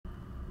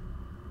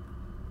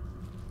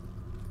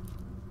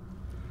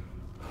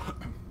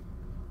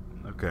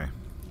Okay.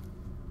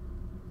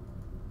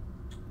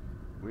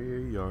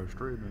 We are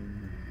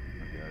streaming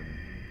again.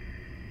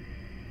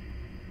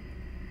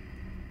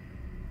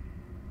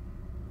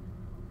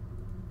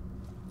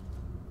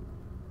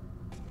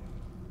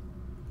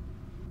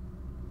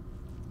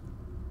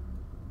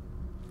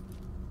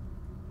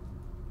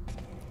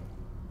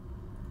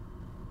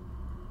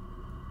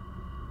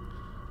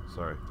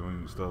 Sorry,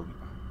 doing still.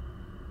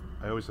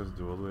 I always have to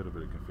do a little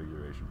bit of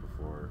configuration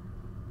before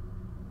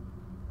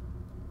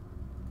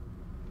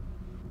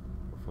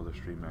the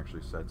stream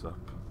actually sets up.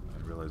 I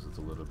realize it's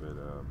a little bit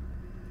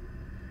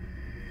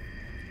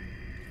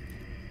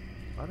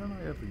why don't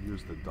I ever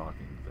use the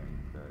docking thing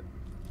that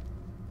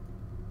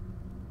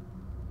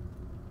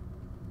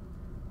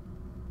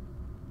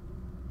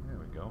there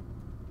we go.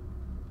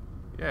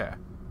 Yeah.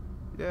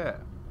 Yeah.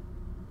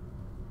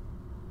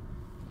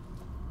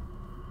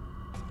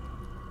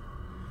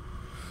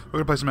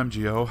 We're gonna play some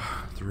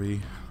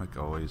MGO3, like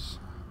always.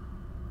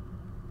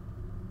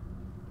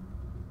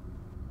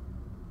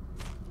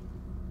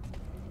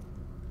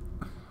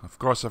 Of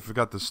course, I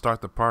forgot to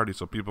start the party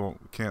so people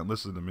can't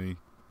listen to me.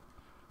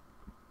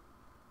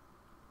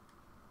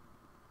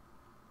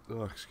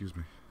 Oh, excuse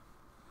me.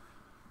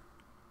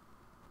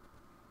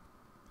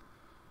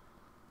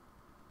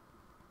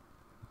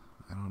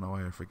 I don't know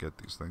why I forget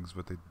these things,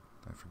 but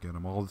I forget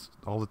them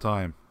all the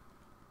time.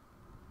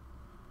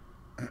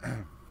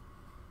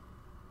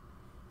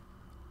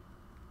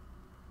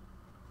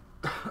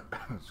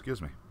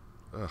 Excuse me.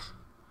 Ugh.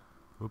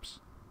 Oops.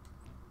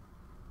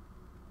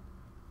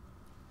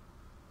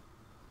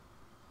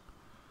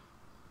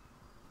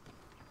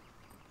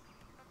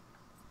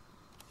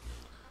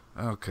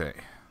 Okay.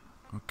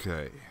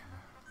 Okay.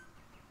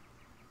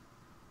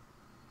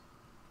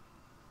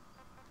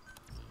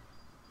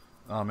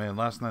 Oh man,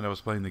 last night I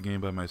was playing the game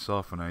by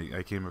myself and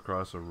I came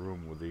across a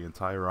room where the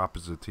entire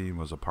opposite team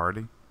was a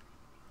party.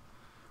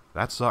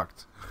 That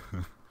sucked.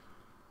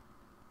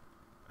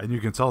 And you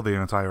can tell the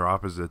entire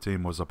opposite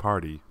team was a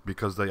party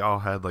because they all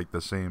had like the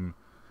same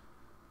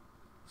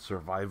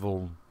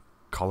survival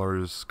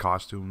colors,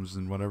 costumes,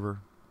 and whatever.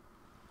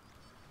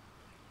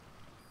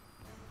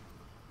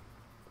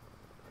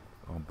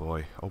 Oh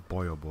boy, oh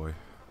boy, oh boy.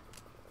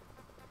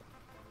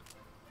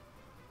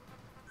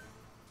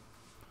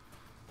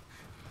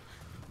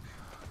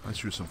 Let's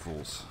shoot some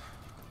fools.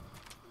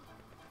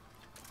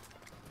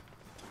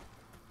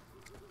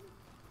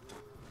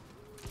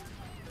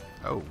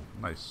 Oh,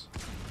 nice.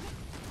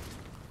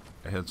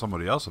 I hit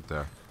somebody else up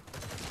there.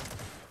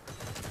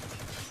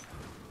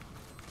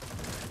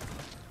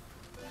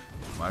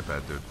 My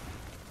bad, dude.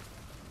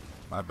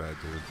 My bad,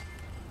 dude.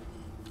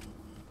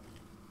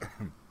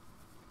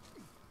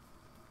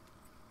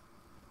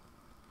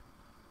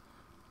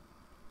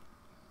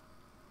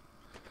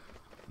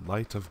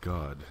 Light of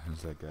God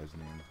is that guy's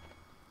name.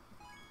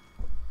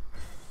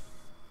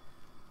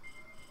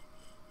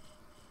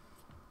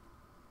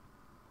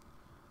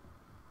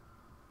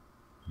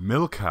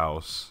 Milk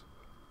House.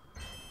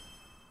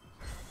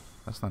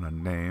 That's not a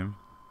name.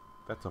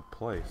 That's a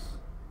place.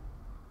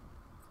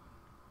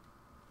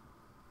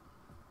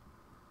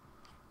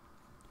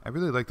 I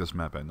really like this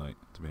map at night,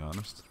 to be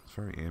honest. It's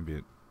very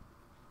ambient.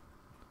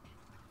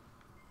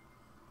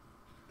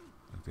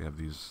 Like they have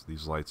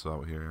these lights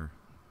out here.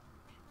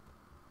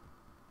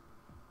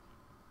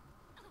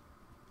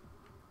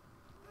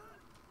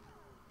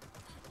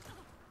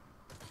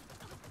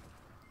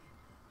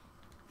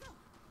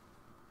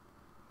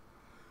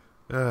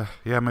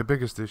 Yeah, my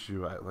biggest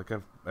issue,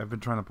 I've been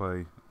trying to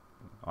play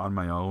on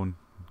my own,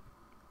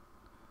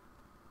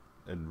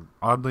 and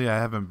oddly, I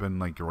haven't been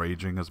like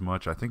raging as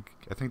much. I think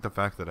the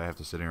fact that I have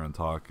to sit here and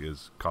talk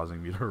is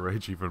causing me to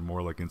rage even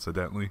more, like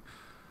incidentally.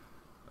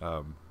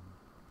 One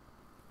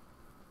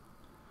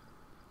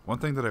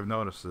thing that I've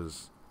noticed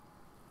is,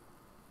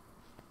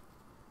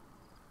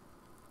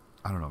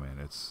 I don't know, man.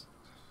 It's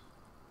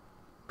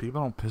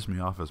people don't piss me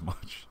off as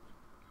much.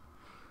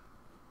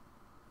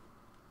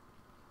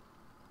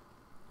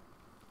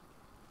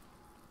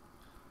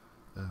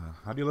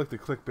 How do you like the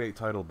clickbait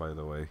title, by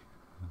the way?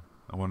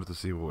 I wanted to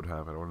see what would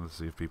happen. I wanted to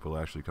see if people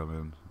actually come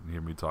in and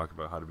hear me talk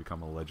about how to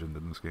become a legend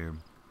in this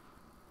game.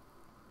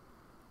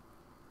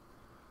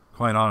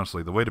 Quite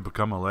honestly, the way to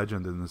become a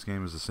legend in this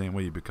game is the same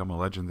way you become a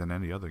legend in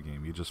any other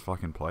game. You just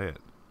fucking play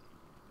it.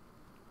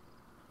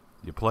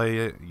 You play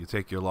it, you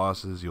take your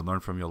losses, you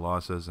learn from your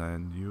losses,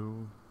 and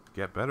you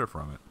get better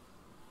from it.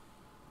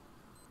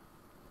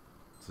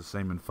 It's the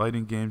same in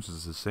fighting games.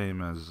 It's the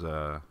same as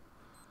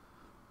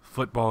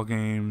football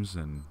games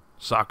and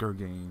soccer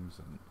games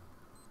and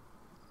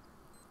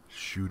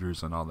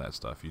shooters and all that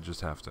stuff. You just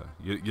have to.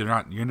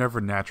 You're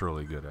never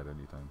naturally good at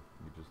anything.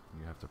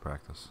 You have to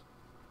practice.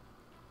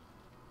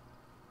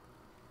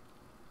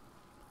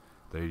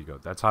 There you go.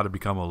 That's how to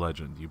become a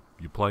legend.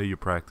 You play, you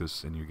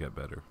practice, and you get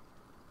better.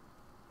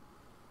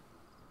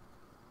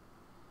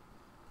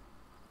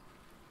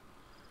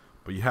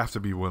 But you have to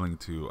be willing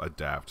to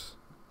adapt,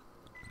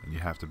 and you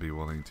have to be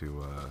willing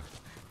to.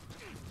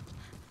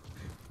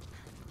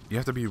 You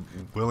have to be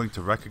willing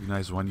to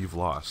recognize when you've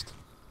lost.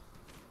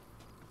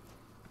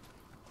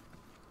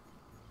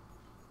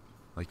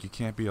 Like, you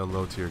can't be a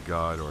low-tier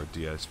god or a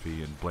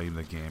DSP and blame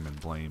the game and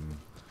blame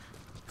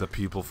the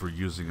people for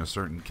using a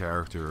certain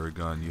character or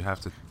gun. You have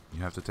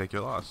to take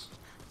your loss.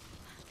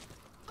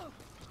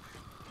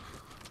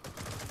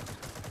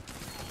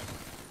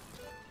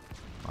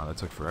 Wow, that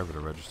took forever to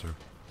register.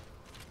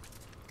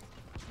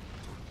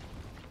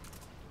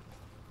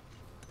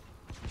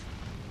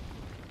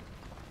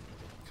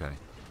 Okay.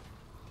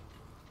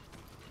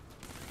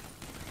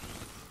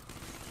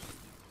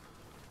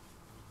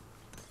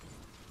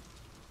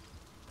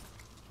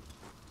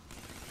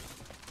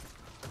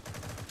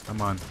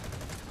 Come on.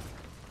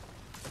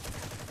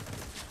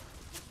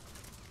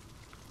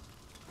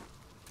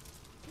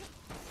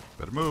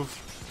 Better move.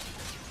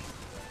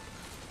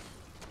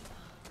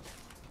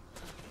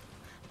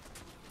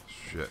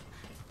 Shit.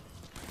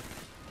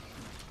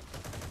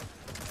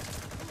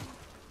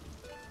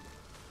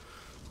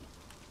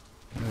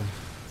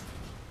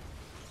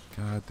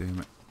 God damn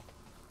it.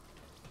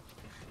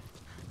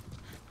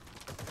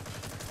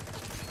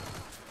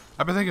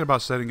 I've been thinking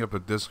about setting up a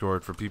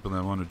Discord for people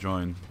that want to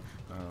join.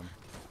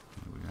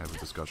 We can have a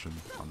discussion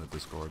on the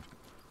Discord.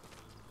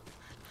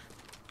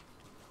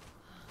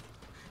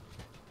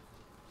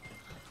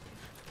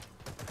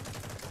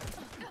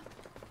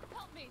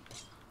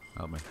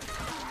 Help me.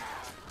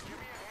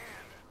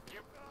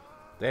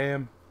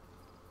 Damn.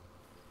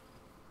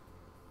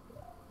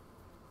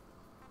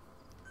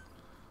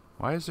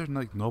 Why is there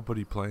like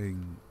nobody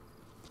playing?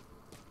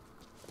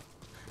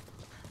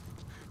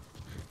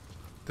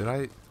 Did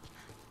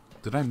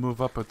I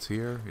move up a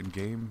tier in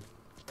game?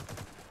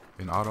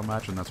 In auto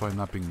match, and that's why I'm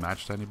not being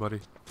matched to anybody?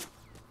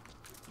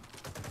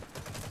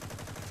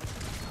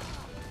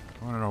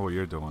 I want to know what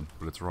you're doing,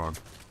 but it's wrong.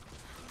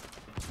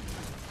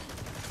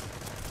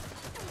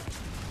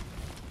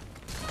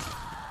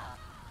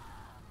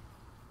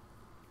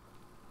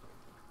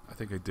 I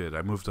think I did.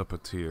 I moved up a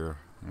tier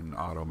in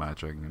auto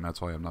matching, and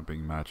that's why I'm not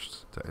being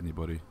matched to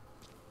anybody.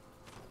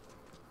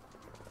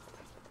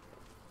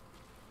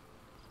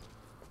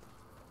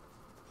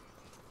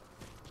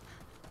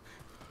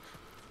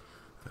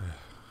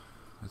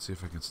 Let's see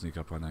if I can sneak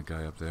up on that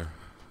guy up there.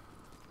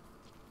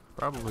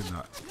 Probably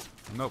not.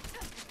 Nope.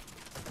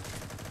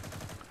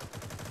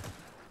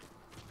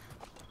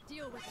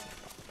 Deal with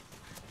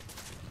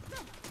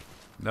it.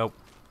 Nope.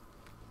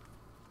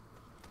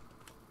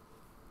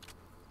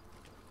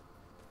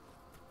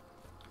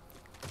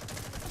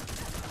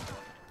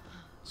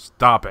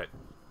 Stop it.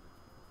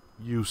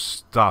 You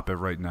stop it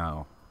right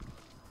now.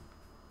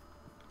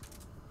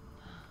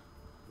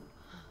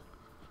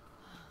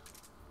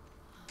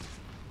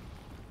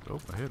 Oh,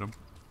 I hit him.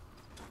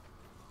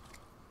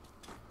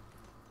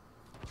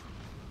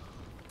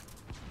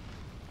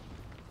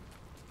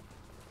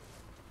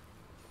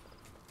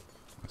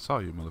 I saw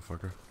you,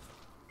 motherfucker.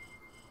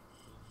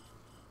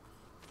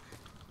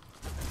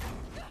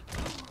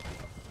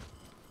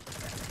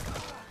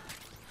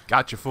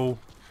 Gotcha, fool.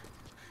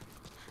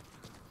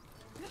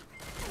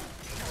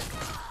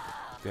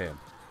 Damn.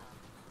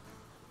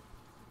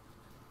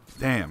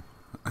 Damn.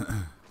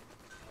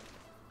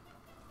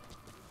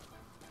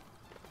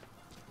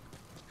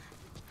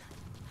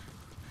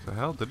 The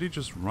hell? Did he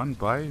just run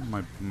by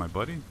my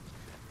buddy?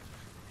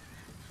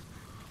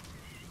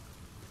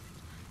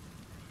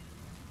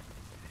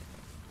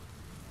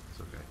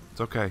 It's okay.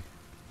 It's okay.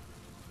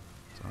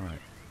 It's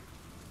alright.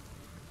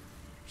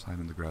 Just hide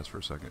in the grass for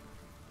a second.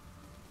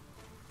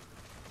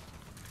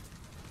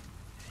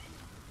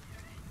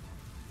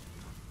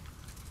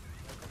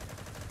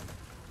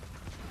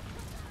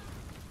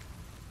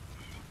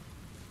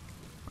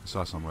 I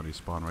saw somebody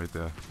spawn right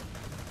there.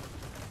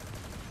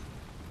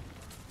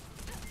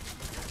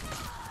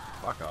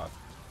 Fuck off.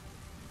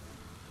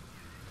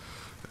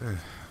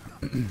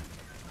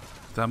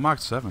 That Mach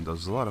 7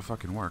 does a lot of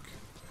fucking work.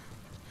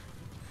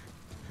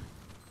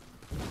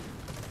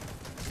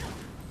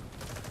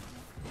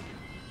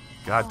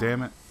 God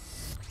damn it.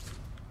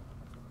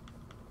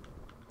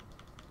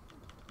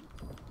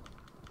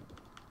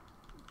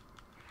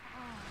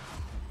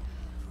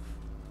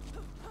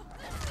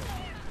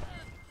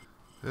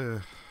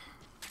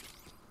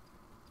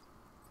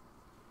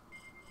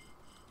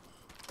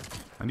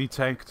 I need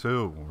tank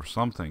too, or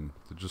something,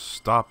 to just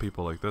stop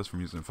people like this from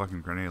using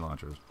fucking grenade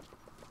launchers.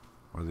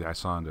 Or the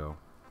Isando.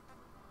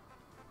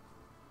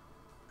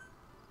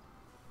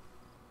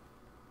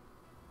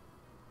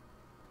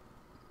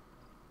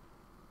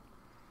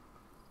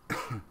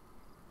 That's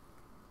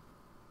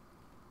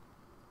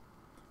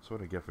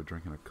what I get for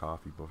drinking a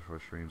coffee before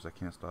streams. I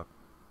can't stop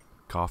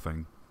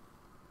coughing.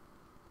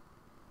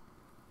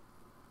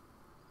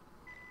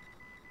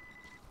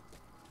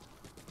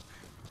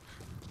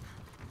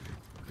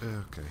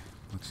 Okay,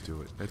 let's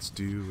do it. Let's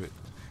do it.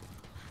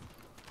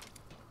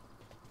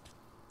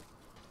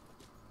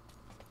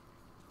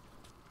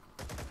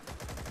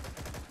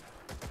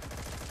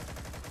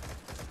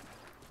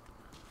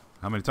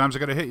 How many times I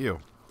gotta hit you?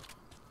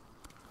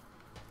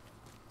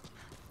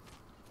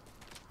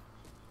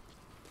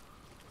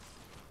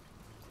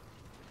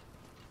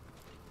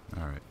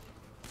 Alright.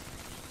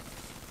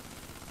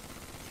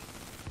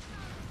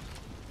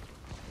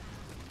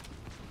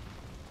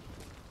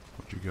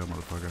 you go,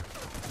 motherfucker.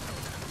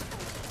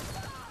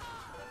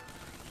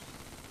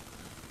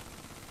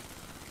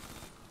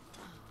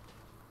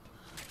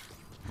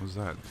 What was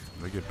that?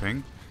 Did I get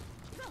pinged?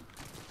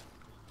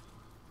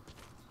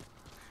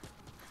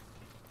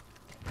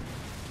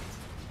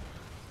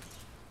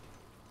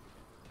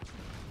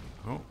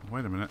 Oh,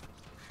 wait a minute.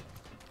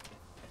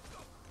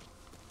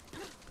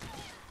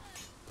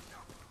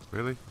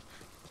 Really?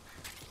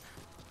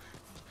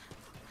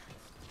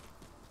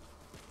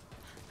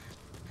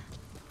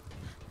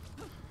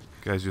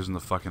 Guy's using the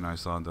fucking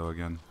Isondo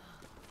again.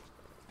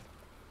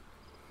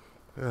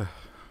 Ugh.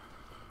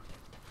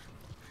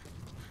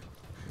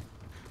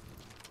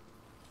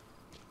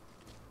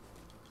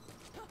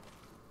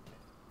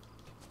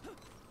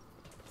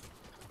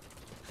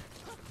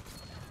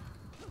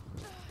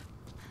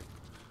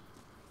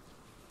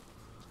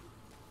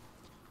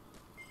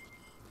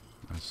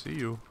 I see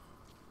you.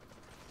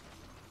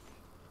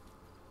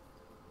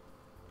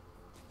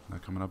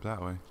 Not coming up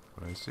that way,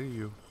 but I see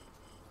you.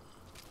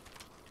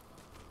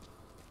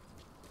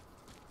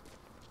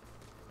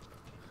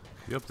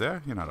 You up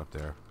there? You're not up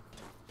there.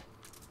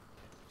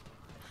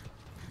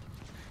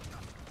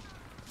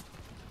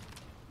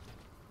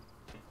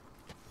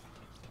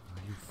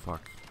 Oh, you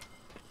fuck.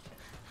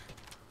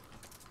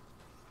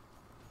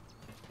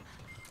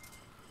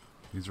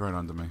 He's right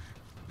under me.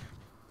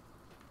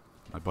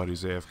 My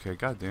buddy's AFK.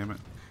 God damn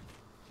it.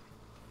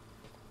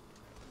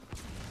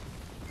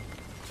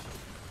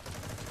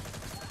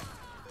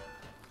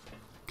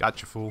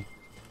 Gotcha, fool.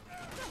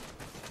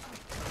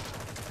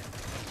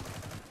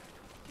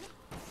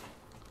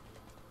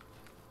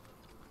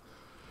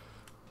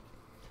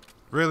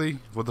 Really?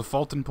 With the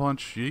Fulton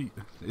Punch?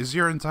 Is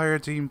your entire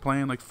team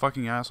playing like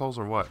fucking assholes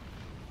or what?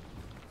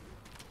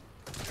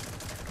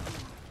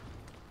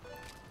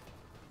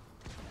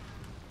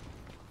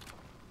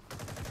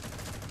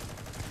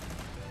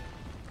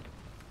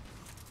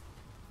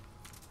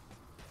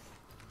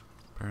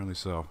 Apparently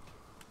so.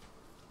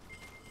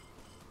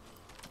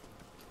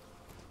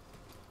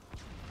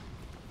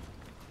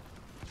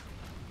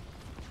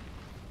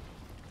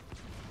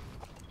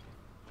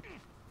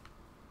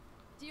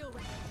 Deal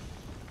with it.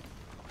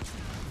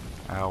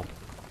 Ow.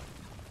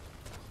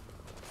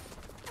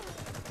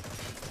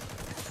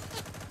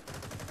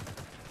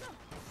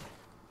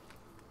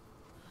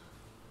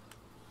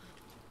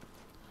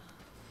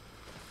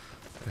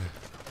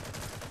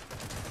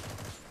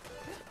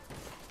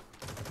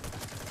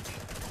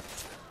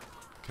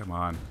 Come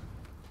on.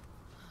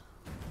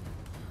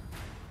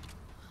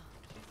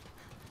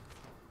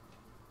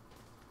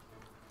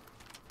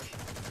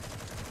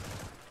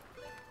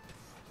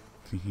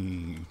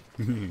 You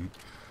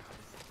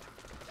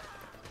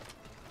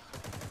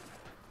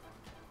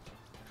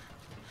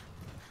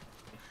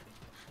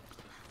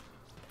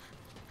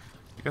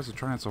guys are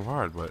trying so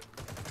hard, but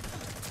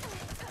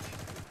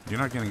you're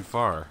not getting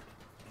far.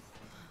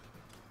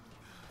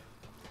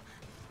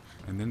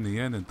 And in the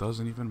end, it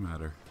doesn't even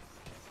matter.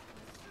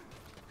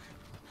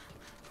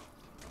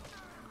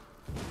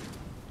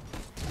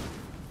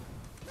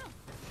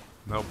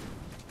 Nope.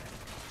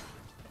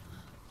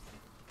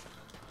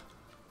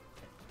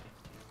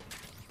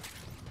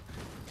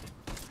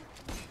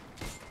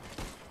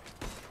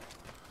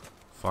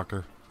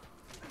 Fucker.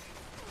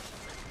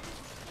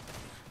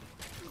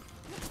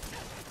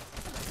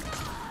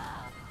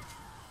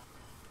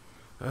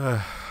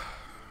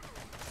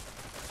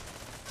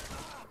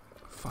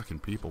 Fucking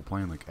people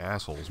playing like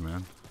assholes,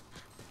 man.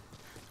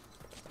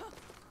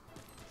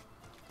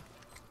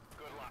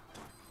 Good luck.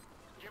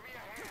 Give me a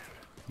hand.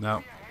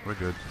 No, we're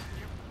good.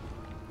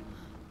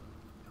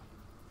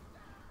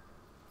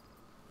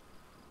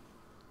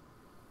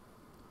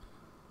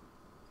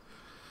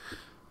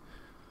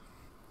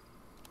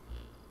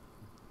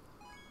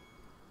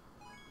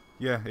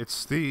 Yeah,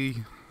 it's the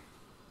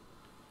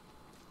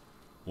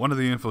one of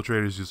the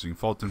infiltrators using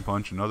Fulton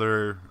Punch,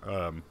 another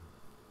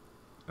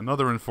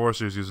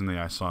enforcer is using the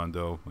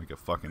Isondo like a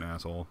fucking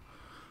asshole.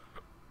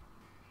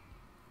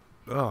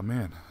 Oh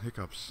man,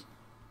 hiccups.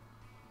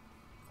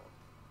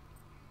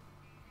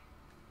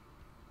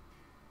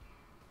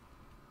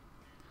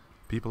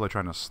 People are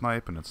trying to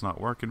snipe and it's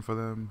not working for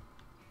them.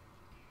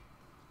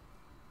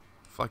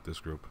 Fuck this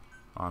group,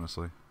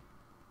 honestly.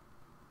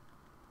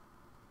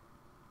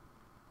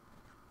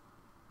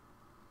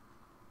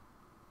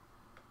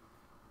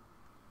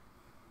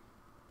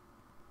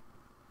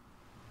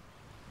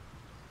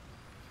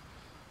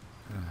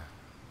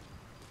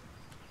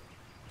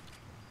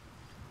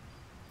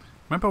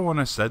 Remember when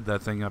I said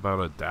that thing about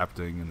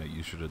adapting and that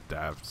you should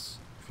adapt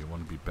if you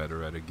want to be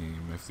better at a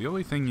game? If the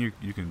only thing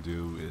you can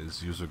do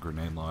is use a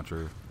grenade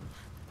launcher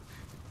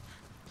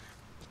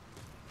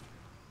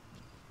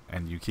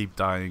and you keep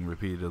dying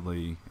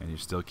repeatedly and you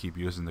still keep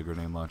using the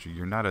grenade launcher,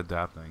 you're not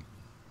adapting.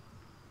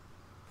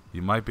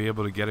 You might be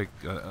able to get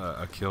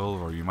a kill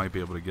or you might be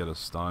able to get a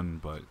stun,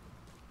 but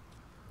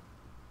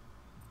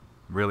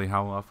really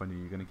how often are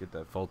you going to get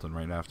that Fulton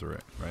right after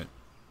it, right?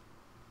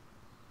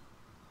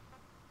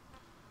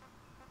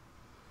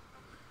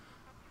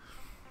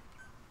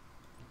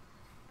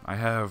 I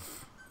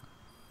have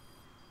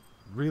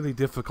really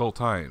difficult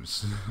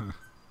times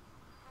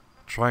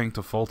trying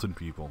to Fulton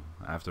people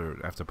after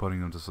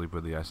putting them to sleep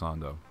with the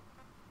Isondo.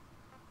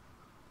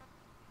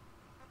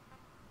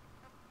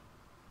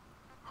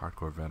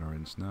 Hardcore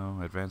veterans, no.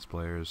 Advanced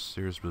players,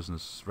 serious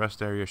business,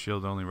 rest area,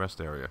 shield only, rest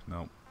area.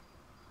 Nope.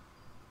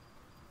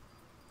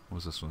 What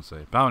does this one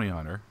say? Bounty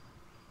hunter.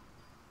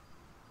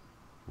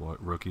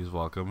 What rookies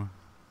welcome?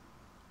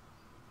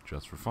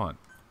 Just for fun.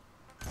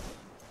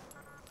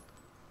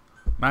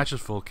 Match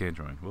is full, can't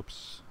join.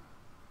 Whoops.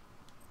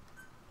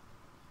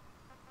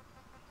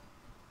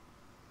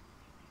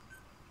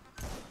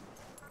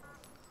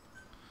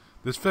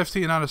 There's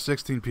 15 out of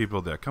 16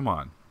 people there. Come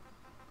on.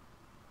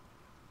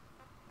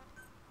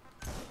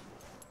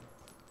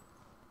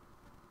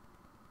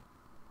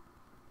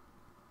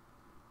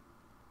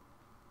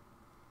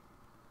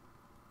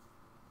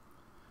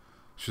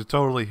 Should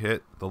totally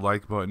hit the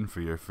like button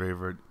for your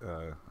favorite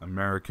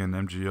American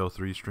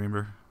MGO3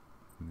 streamer.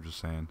 I'm just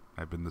saying.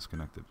 I've been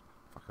disconnected.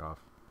 Fuck off.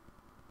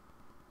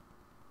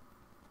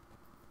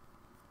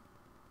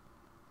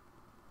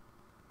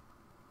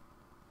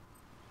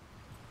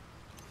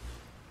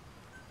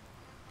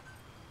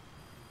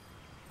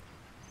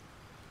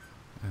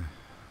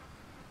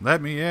 Let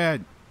me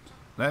in.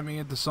 Let me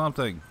into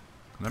something.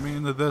 Let me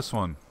into this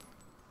one.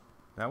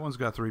 That one's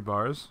got 3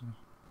 bars.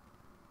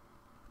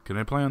 Can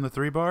I play on the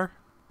 3 bar?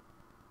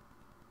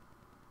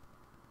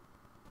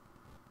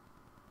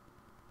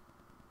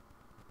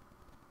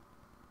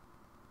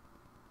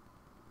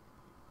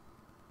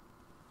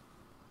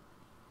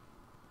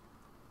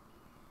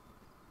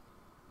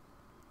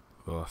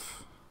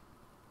 Oof.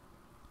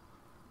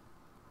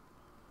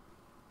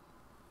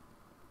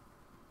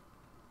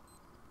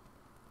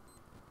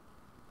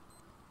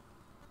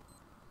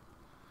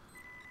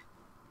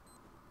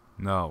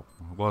 No,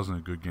 it wasn't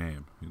a good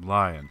game. You're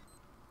lying.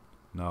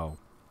 No.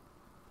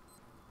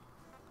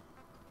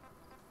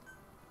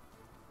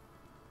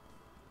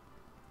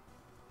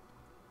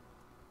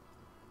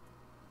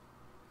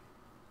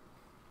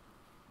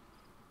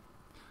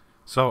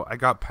 So, I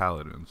got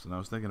Paladins, and I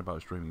was thinking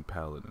about streaming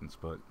Paladins,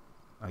 but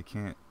I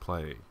can't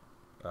play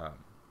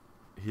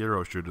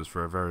hero shooters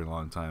for a very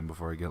long time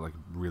before I get, like,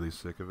 really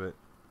sick of it.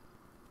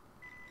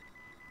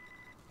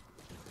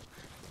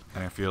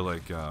 And I feel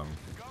like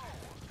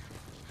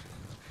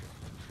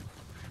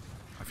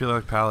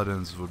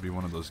Paladins would be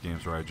one of those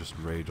games where I just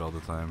rage all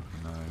the time,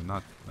 and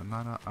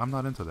I'm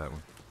not into that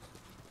one.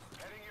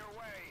 Heading your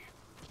way.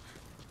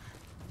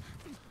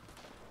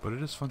 But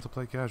it is fun to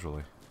play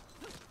casually.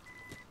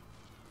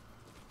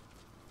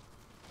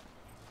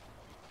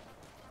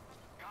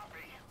 Copy.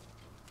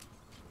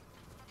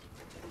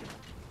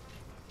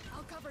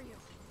 I'll cover you.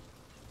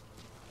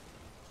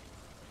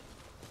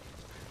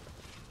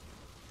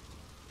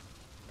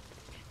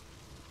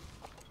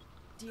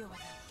 Deal with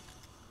him.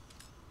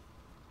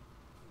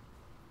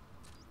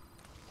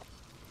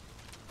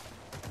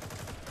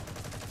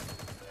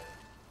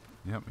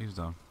 Yep, he's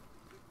done.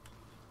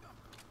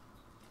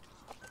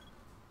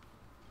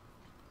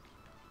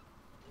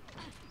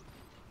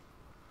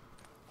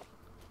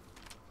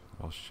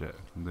 Well, shit.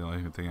 The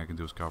only thing I can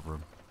do is cover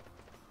him.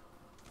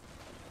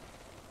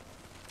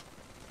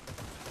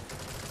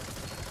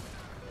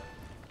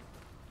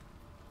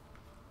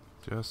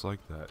 Just like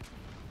that.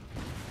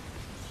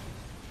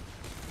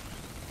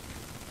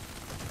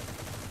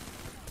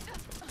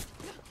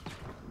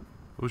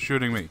 Who's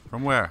shooting me?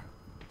 From where?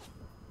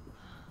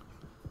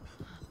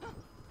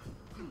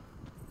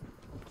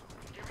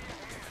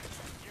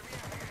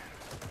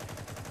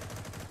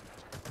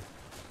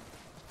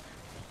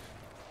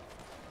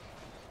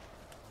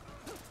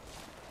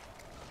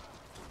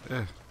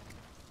 Eh.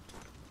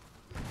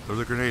 Throw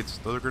the grenades.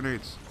 Throw the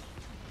grenades.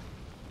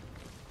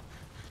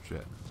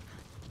 Shit.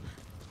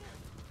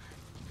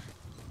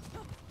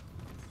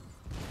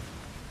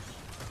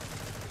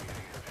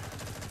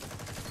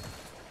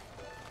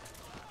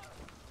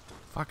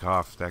 Fuck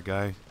off, that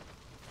guy.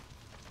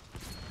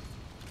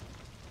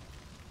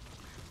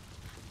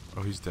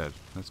 Oh, he's dead.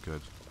 That's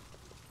good.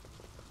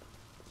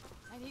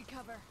 I need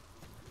cover.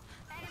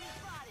 Enemy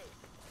spotted.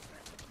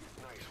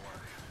 Nice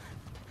work.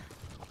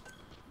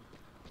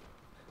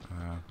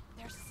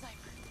 There's a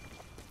sniper.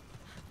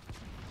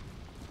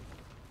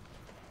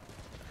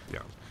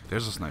 Yeah.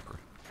 There's a sniper.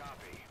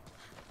 Copy.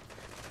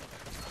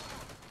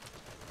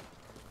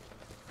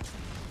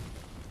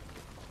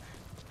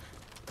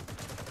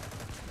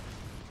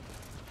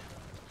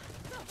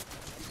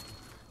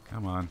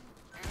 Come on.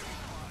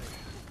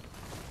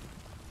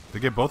 They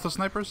get both the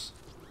snipers?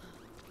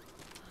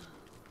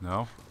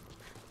 No.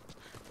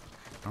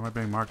 Where am I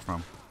being marked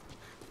from?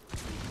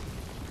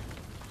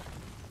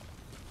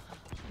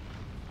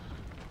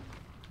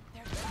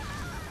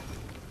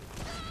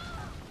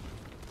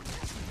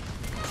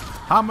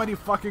 How many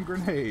fucking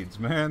grenades,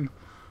 man?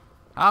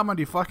 How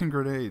many fucking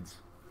grenades?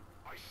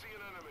 I see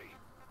an enemy.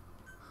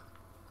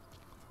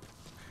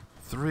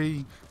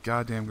 3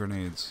 goddamn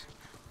grenades.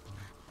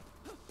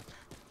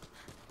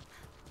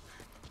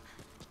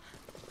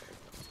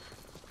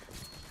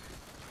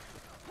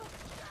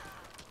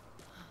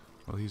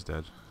 Well, he's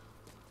dead.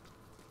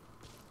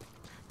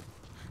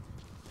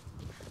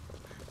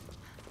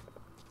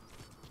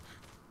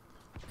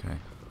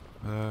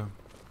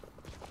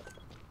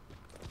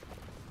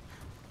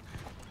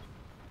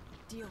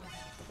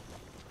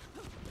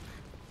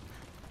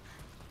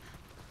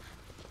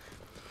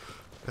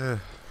 Eh.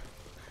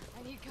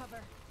 I need cover.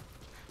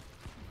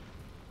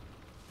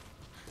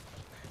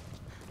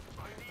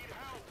 I need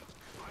help.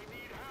 I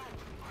need help.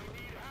 I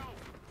need help.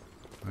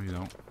 No, you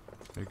don't.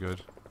 You're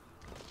good.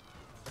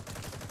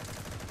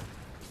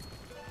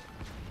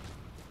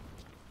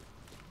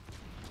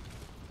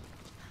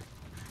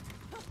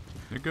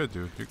 You're good,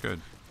 dude. You're good.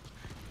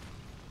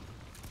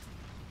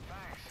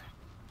 Thanks.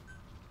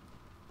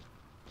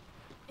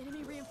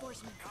 Enemy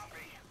reinforcements. Copy.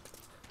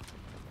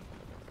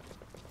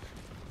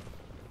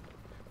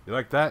 You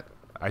like that?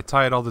 I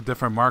tied all the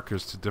different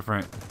markers to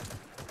different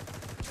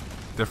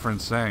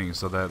sayings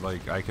so that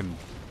like I can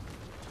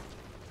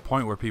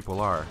point where people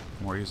are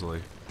more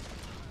easily.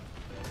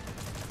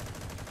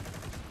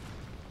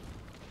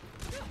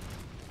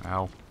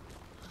 Ow.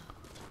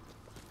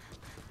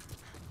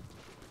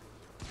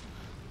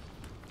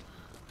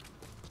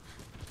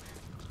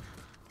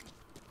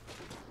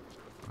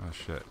 Oh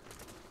shit.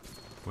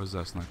 Where's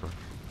that sniper?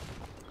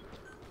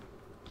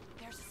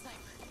 There's a sniper.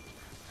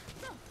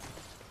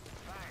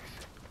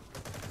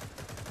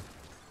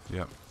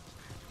 Yep.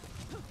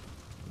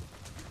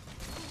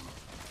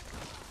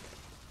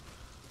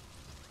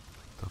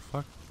 The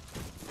fuck?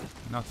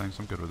 No thanks,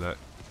 I'm good with that.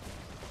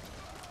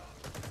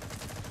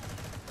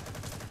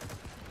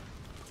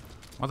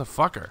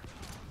 Motherfucker!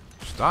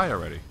 Just die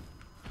already.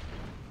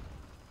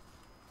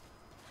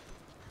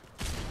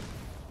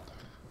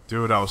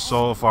 Dude, I was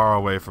so far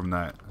away from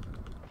that.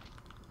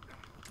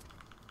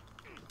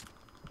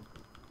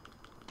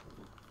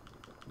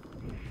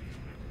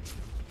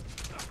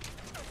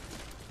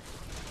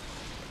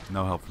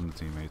 No help from the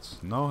teammates.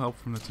 No help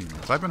from the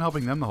teammates. I've been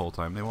helping them the whole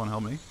time. They won't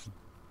help me.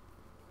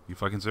 You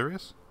fucking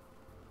serious?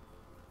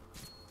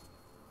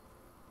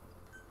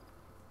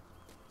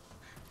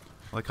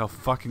 Like how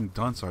fucking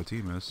dunce our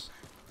team is.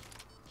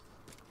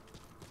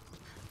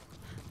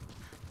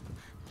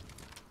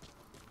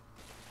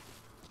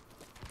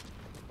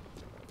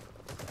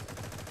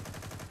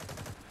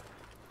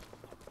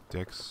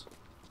 Dicks.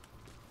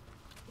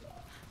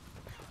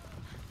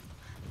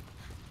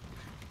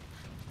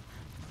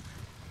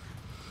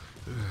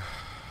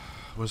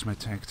 Where's my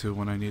tank to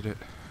when I need it?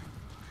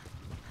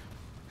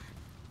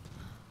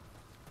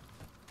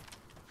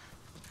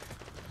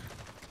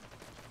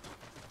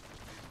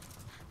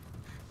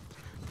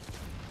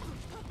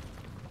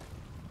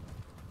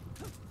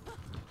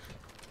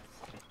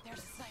 There's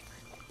a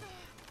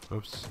sniper.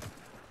 Oops.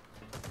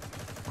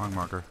 Wrong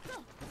marker.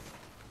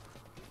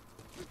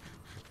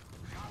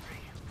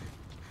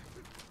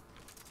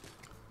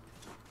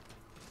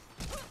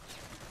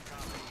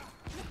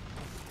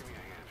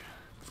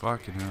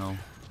 Fucking hell.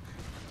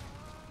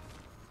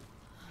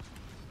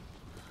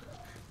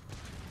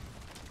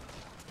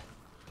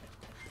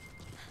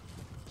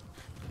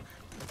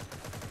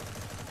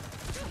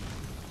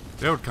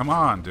 Dude, come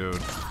on, dude.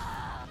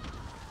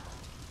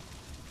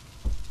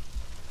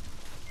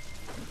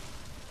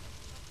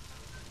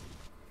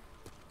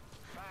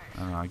 I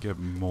don't know, I get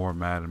more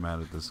mad and mad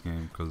at this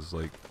game because,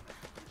 like,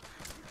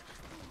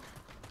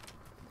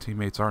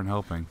 teammates aren't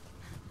helping.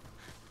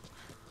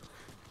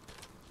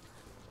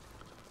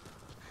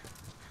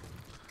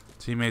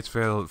 Teammates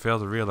fail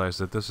to realize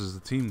that this is a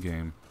team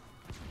game.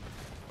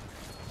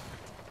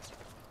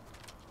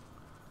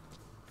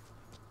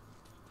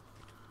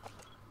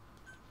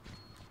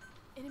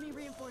 Enemy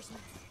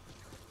reinforcements.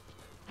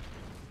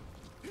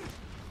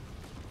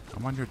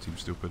 I'm on your team,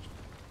 stupid.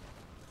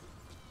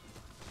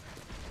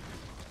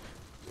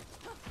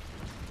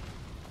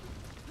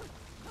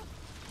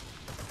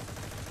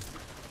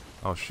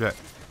 Oh shit.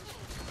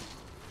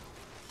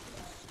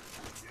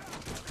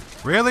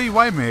 Really?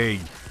 Why me?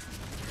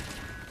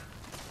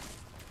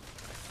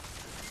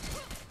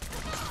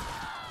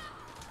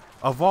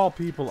 Of all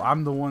people,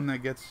 I'm the one that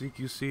gets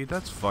CQC?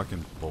 That's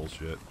fucking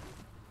bullshit.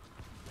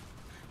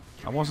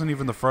 I wasn't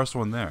even the first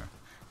one there.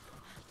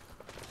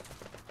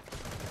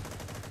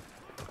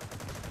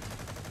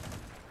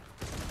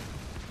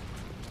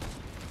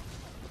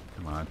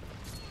 Come on.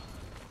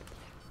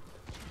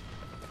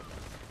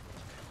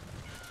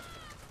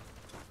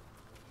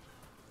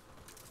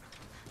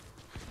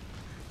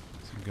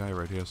 There's a guy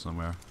right here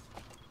somewhere.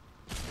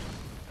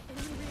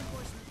 Enemy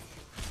reinforcements.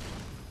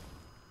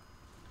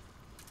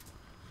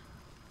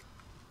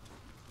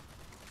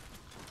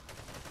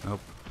 Nope.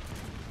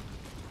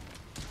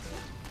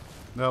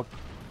 Nope.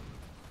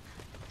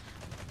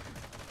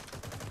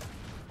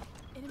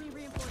 Enemy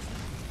reinforcements.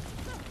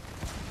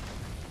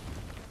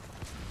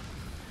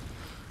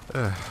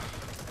 Ugh.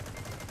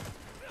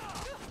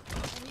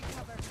 I need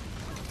cover.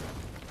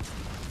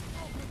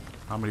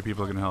 How many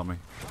people are gonna help me?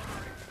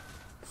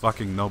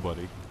 Fucking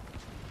nobody.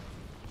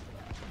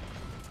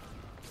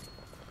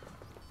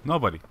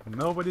 Nobody.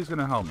 Nobody's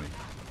gonna help me.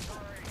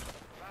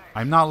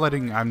 I'm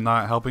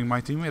not helping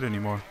my teammate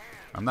anymore.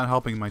 I'm not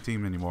helping my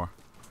team anymore.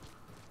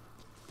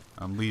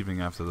 I'm leaving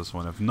after this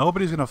one. If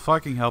nobody's gonna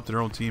fucking help their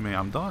own teammate,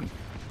 I'm done.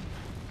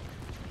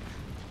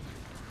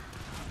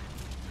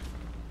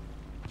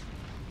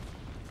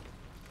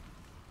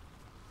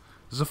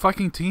 This is a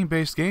fucking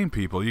team-based game,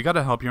 people. You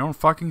gotta help your own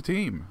fucking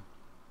team.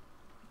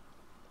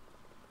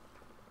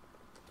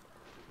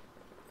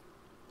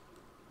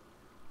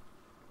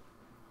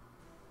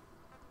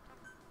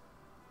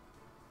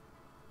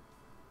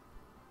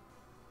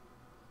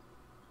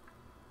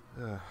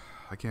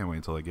 I can't wait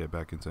until I get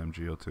back into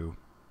MGO2.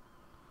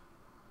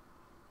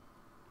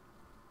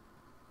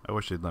 I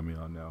wish they'd let me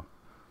on now,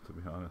 to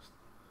be honest.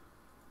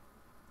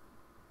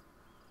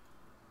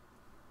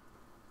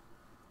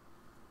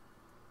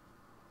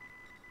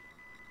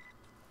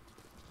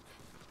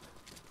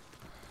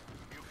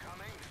 You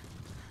coming?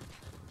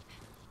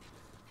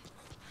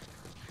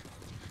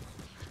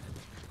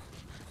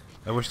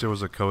 I wish there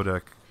was a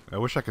codec. I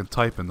wish I could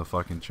type in the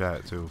fucking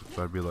chat too.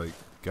 So I'd be like,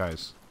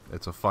 guys,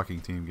 it's a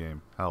fucking team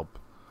game. Help.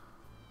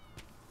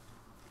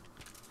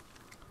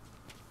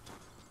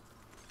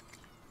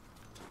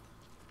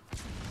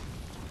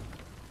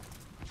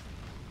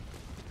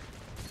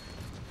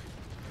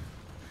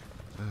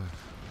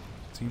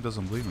 Team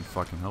doesn't believe in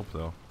fucking help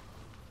though.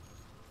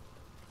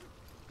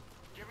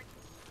 Give me,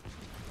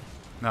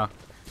 No.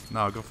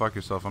 No, go fuck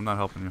yourself. I'm not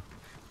helping you.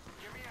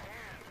 give me a hand.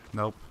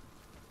 Nope.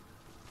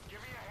 Give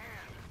me a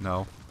hand.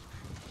 No.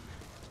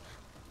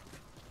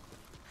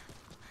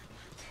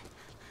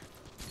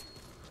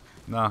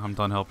 Nah, I'm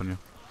done helping you.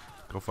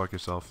 Go fuck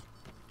yourself.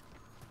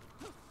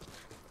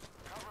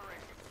 Covering.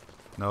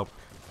 Nope.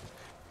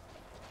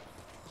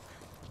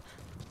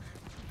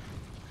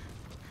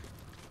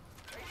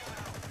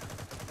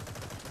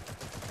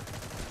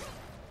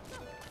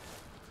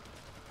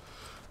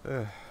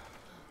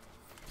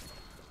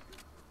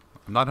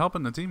 I'm not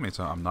helping the teammates.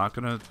 I'm not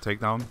gonna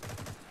take down.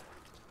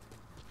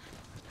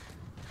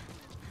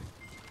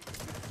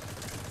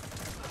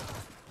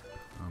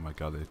 Oh my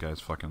god, that guy's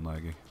fucking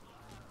laggy.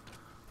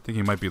 I think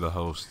he might be the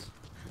host,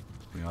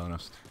 to be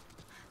honest.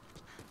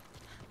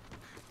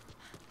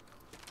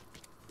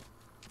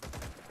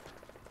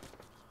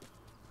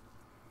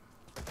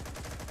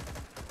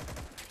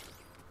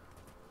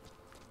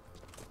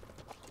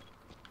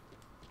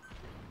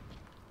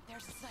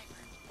 There's a sniper.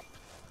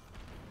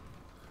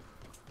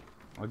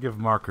 I'll give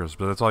markers,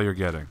 but that's all you're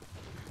getting.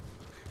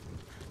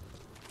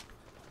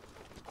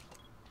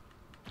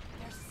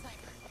 There's a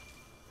sniper.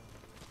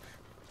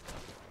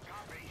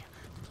 Copy.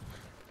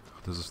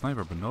 There's a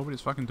sniper, but nobody's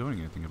fucking doing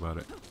anything about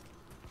it.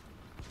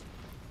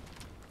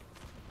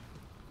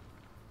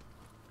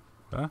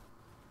 Huh?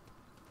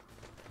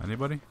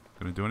 Anybody?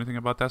 Gonna do anything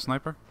about that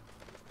sniper?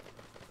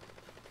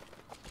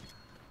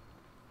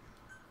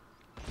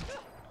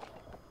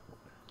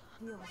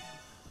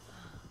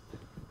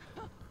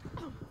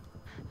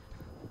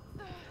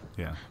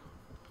 Yeah.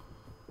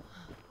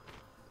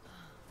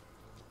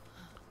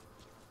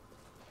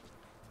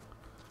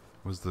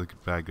 Was the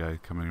bad guy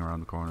coming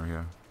around the corner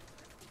here?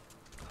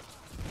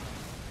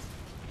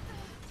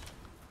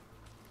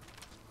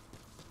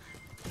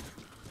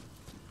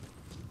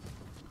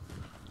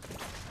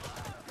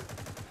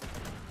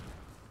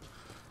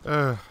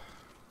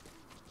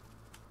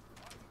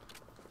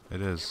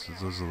 It is.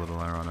 This is a little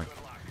ironic.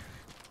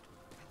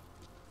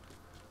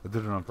 I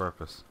did it on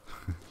purpose.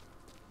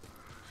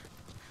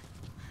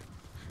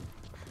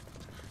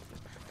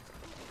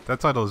 That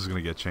title is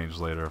gonna get changed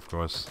later, of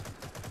course.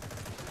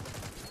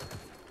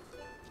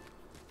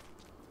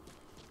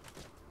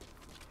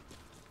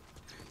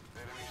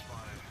 Enemy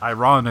spotted.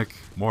 Ironic,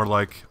 more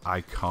like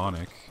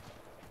iconic.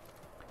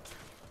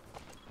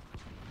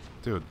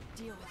 Dude,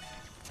 Deal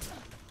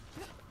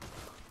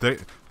with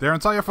it. their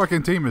entire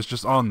fucking team is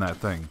just on that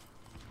thing.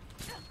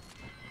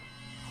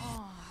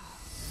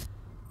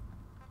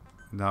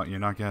 No, you're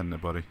not getting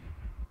it, buddy.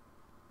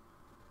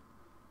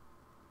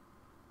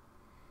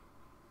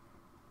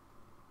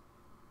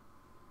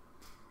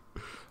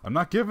 I'm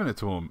not giving it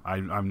to him.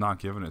 I'm not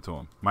giving it to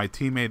him. My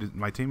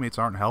teammates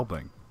aren't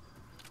helping.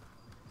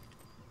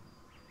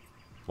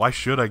 Why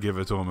should I give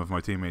it to him if my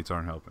teammates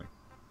aren't helping?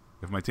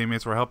 If my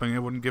teammates were helping, I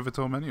wouldn't give it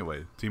to him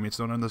anyway. Teammates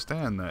don't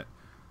understand that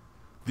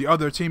the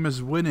other team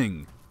is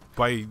winning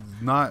by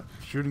not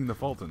shooting the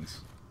Fultons.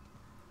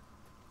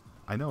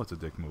 I know it's a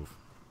dick move.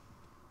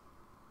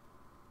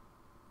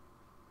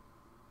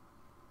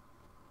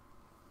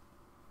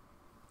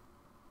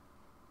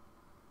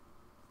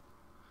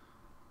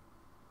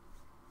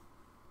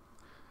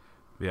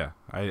 Yeah,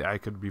 I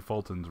could be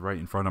Fulton's right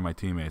in front of my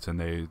teammates and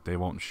they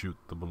won't shoot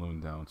the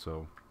balloon down,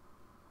 so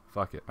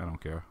fuck it, I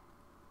don't care.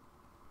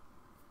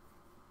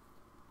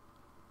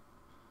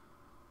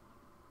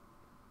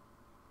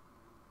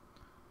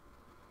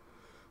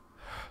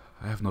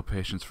 I have no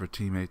patience for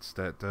teammates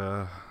that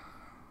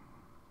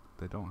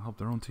they don't help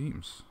their own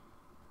teams.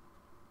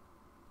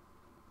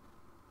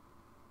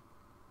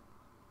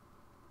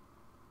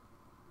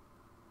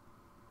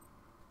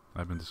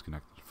 I've been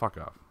disconnected. Fuck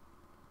off.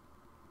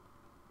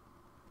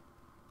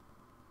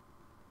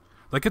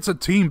 Like, it's a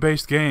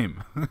team-based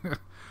game.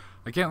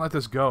 I can't let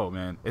this go,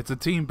 man. It's a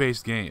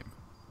team-based game.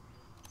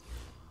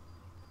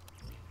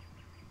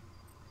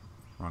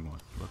 Wrong one.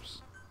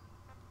 Whoops.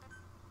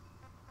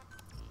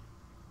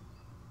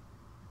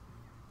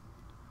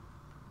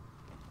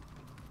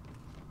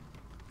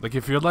 Like,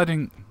 if you're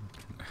letting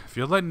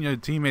your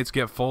teammates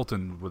get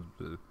Fulton with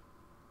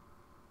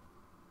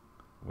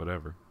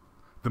whatever.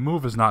 The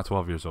move is not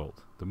 12 years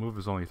old. The move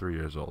is only 3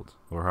 years old,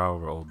 or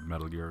however old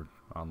Metal Gear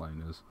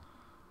Online is.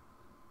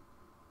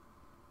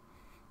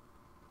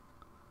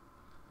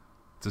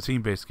 It's a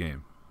team-based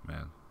game,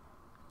 man.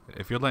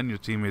 If you're letting your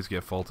teammates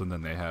get Fulton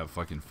and they have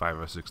fucking 5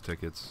 or 6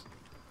 tickets,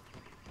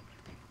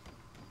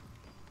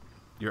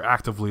 you're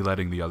actively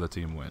letting the other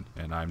team win,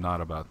 and I'm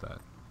not about that.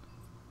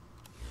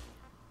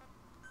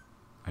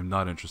 I'm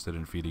not interested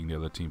in feeding the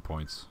other team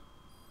points.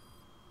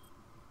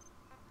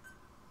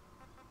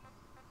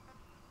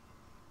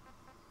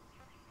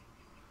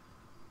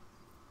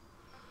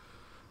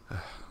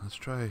 Let's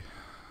try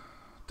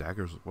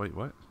daggers. Wait,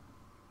 what?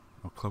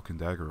 Oh, cloak and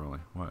dagger only.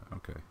 What?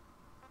 Okay.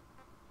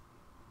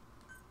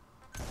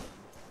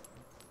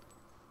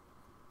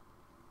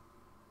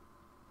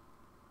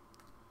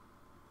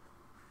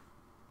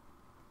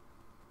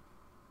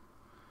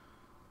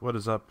 What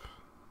is up?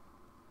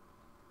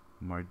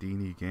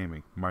 Mardini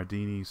Gaming.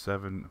 Mardini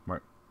 7.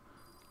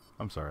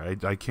 I'm sorry.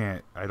 I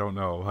can't. I don't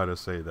know how to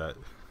say that.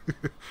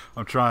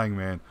 I'm trying,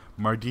 man.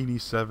 Mardini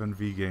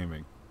 7V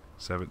Gaming.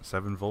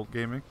 7 volt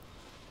gaming?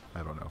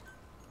 I don't know.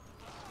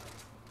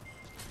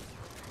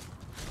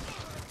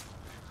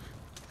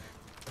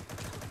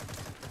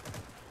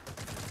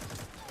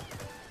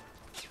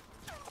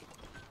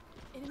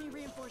 Enemy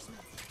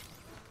reinforcements.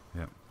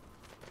 Yep.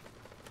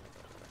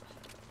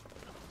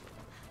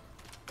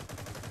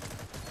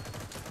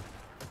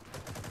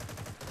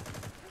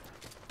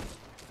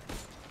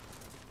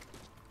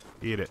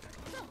 Eat it.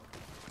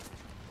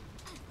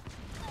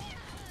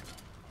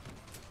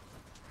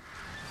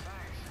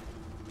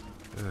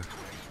 Ugh.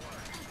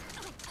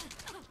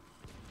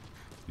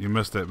 You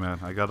missed it, man.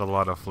 I got a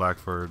lot of flack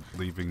for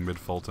leaving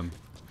mid-Fulton.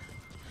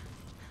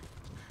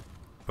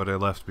 But I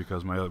left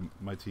because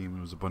my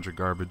team was a bunch of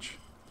garbage.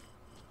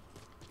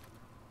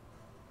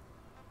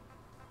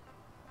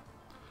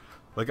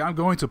 Like, I'm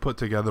going to put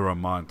together a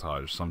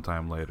montage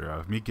sometime later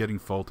of me getting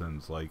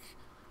Fultons, like,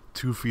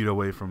 2 feet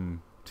away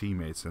from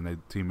teammates,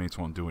 and teammates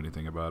won't do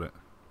anything about it.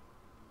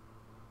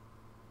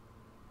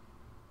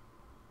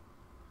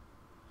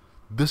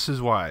 This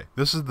is why.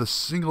 This is the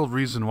single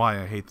reason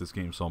why I hate this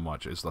game so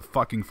much. It's the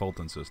fucking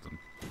Fulton system.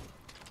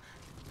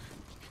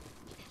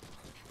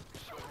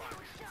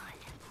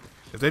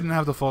 If they didn't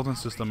have the Fulton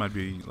system, I'd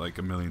be like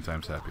a million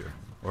times happier.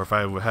 Or if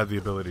I had the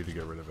ability to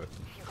get rid of it.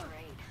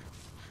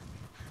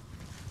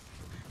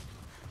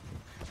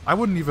 I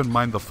wouldn't even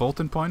mind the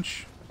Fulton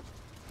punch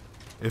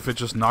if it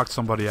just knocked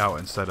somebody out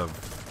instead of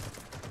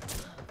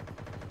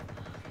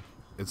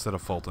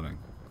Fultoning,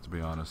 to be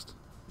honest.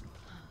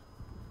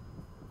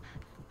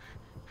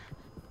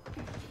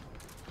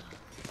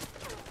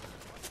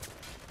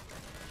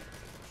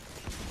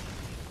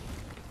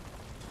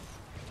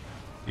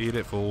 Eat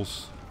it,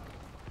 fools.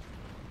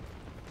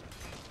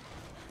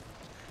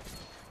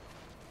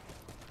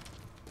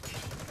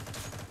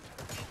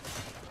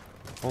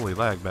 Holy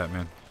lag,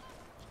 Batman.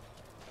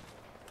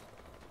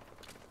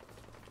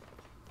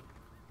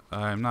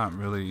 I'm not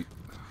really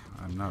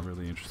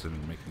interested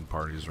in making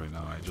parties right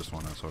now. I just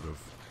want to sort of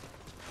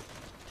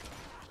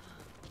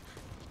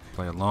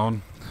play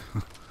alone.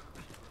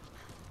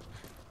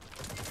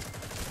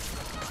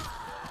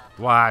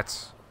 What?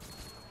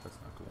 That's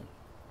not cool.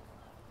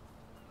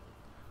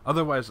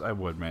 Otherwise, I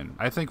would, man.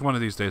 I think one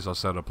of these days I'll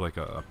set up like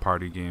a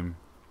party game,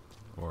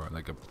 or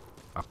like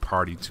a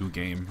party 2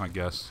 game, I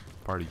guess.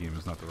 Party game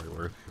is not the right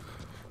word.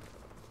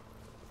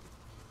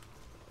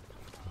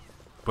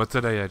 But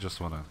today I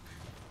just wanna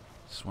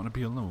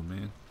be alone,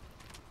 man.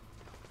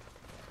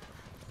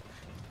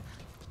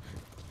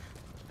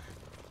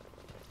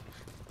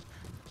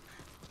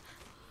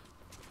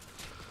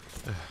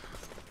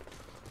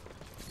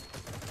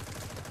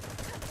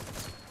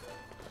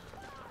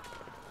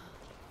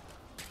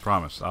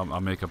 Promise,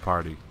 I'll make a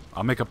party.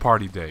 I'll make a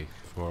party day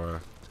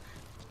for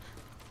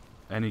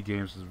any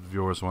games that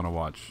viewers want to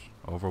watch.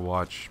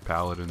 Overwatch,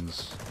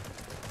 Paladins,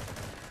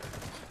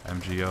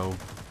 MGO.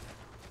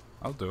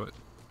 I'll do it.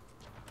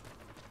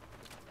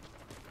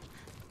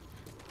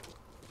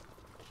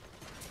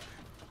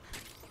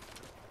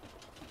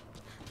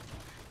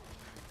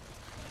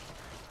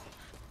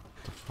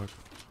 What the fuck?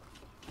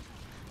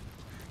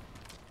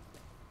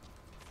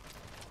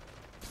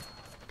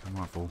 Come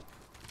on, fool.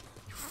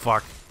 You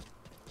fuck.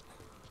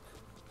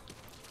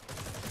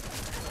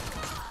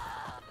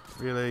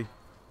 Really?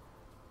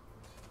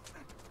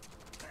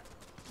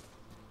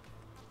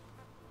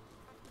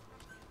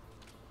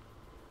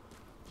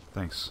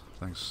 Thanks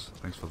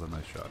for the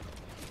nice shot.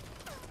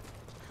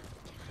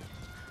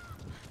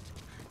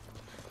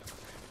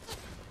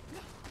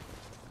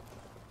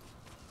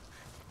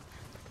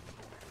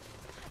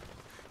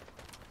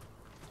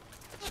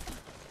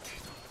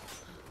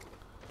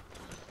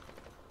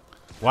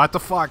 What the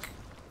fuck?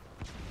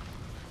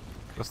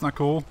 That's not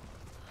cool.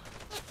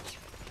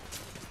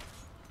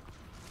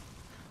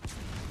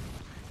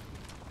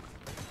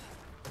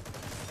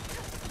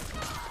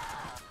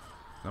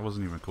 That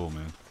wasn't even cool,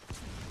 man.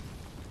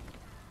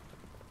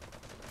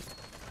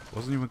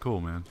 Wasn't even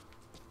cool, man.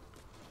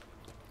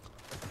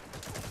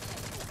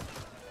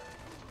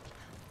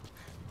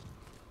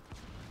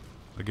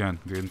 Again,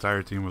 the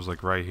entire team was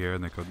like right here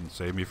and they couldn't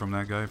save me from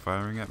that guy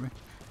firing at me.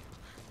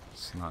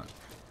 It's not.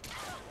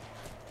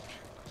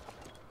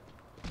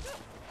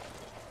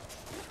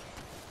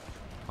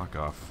 Fuck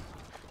off.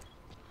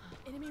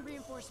 Enemy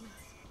reinforcements.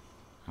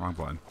 Wrong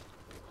button.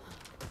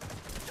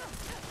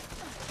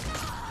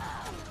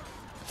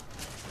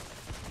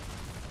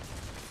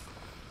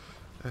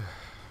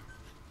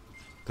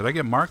 Did I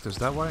get marked? Is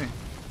that why?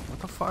 What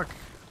the fuck?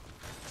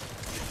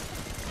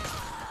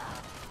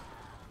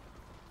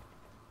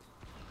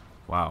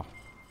 Wow.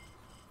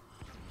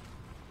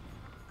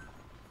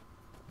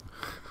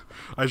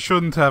 I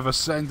shouldn't have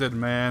ascended,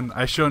 man.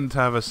 I shouldn't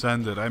have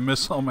ascended. I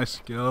miss all my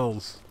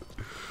skills.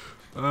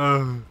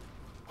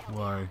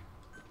 Why?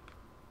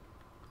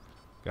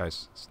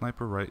 Guys,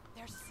 sniper right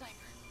There's a sniper.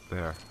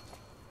 there.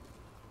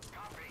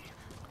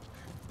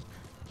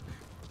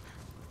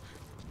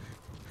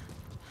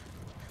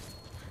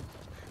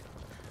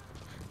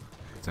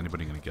 Is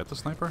anybody gonna get the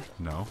sniper?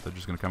 No, they're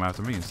just gonna come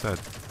after me instead.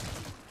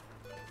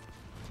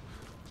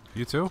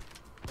 You too?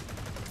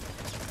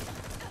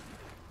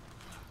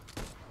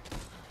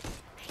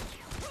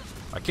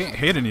 I can't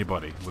hit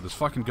anybody with this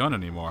fucking gun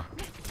anymore.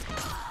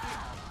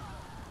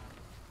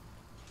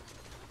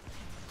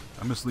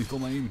 I miss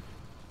lethal aim.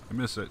 I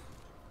miss it.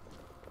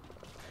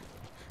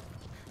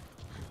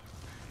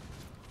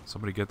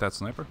 Somebody get that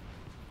sniper?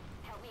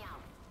 Help me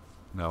out.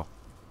 No.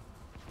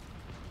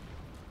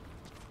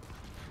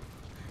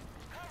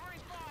 Covering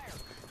fire!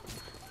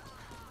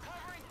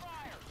 Covering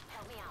fire!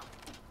 Help me out.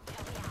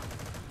 Help me out.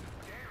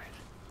 Damn it!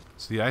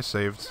 See, I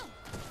saved.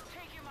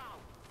 Take him out!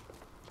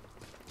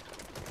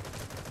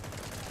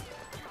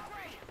 You're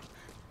great!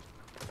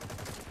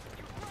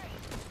 You're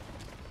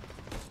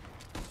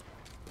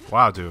great!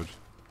 Wow, dude.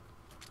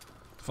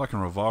 Fucking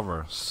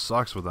revolver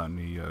sucks without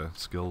any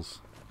skills.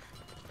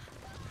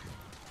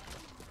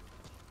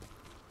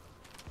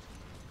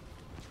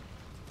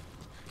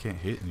 Can't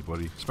hit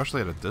anybody,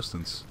 especially at a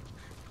distance.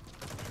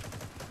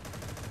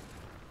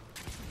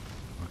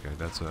 Okay,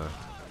 that's a...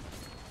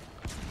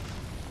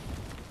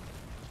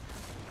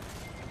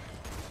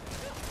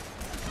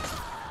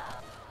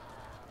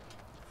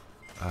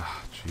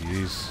 Ah,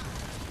 jeez.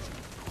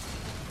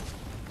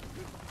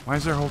 Why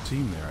is their whole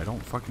team there? I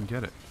don't fucking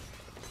get it.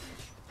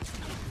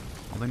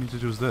 All they need to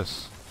do is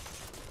this.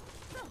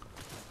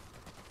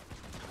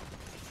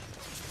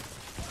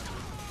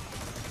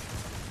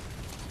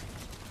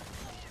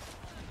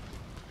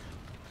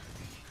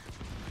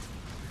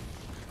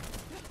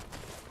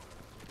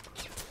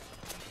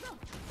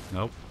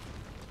 Nope.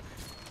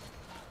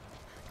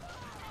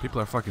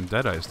 People are fucking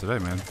dead eyes today,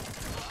 man.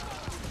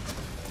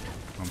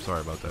 I'm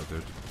sorry about that,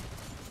 dude.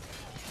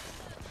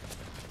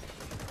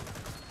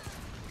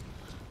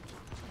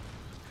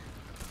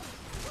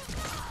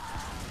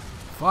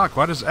 Fuck,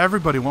 why does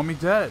everybody want me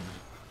dead?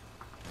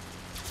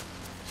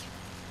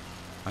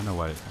 I know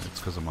why. It's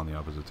because I'm on the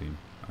opposite team.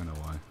 I know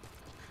why.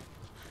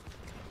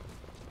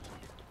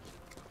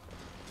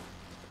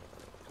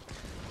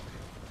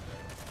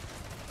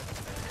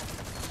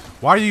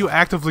 Why are you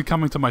actively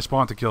coming to my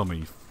spawn to kill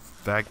me?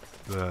 That...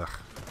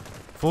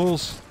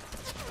 Fools.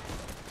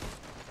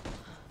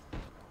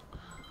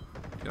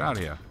 Get out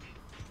of here.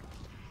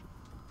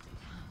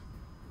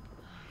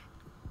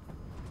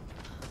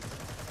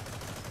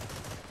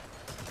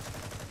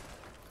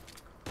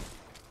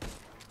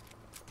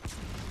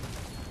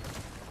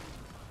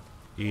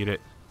 Eat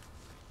it.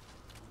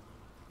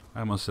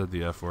 I almost said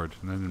the F word,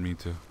 and I didn't mean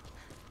to.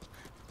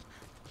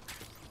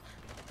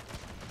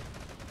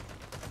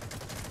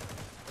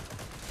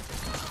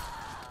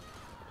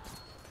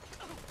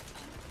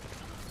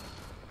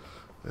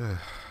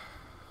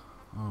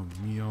 Oh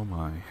me, oh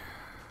my.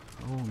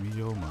 Oh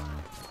me, oh my.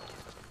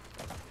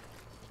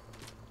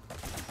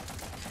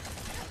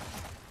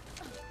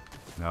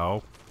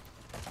 No.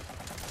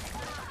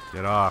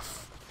 Get off.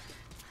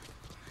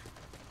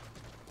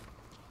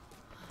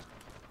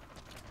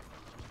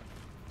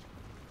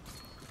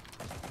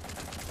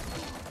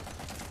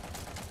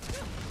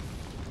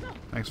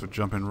 Thanks for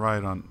jumping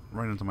right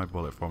into my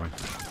bullet for me.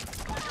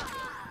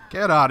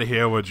 Get out of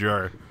here with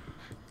your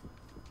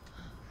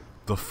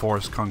the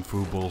Force Kung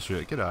Fu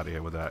bullshit. Get out of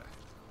here with that.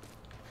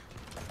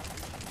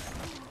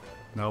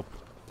 Nope.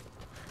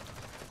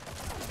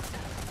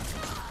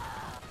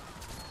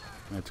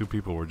 Yeah, two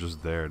people were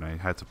just there and I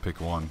had to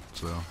pick one,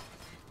 so.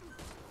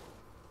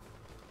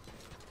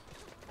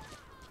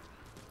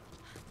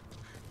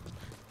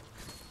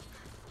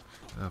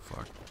 Ah,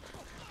 fuck.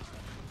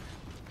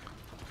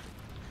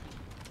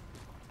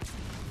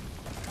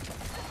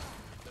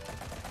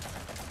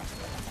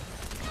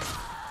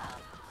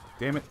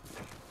 Damn it.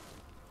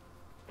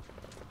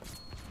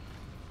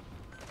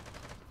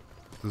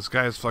 This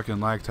guy is fucking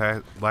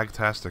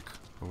lagtastic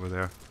over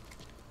there.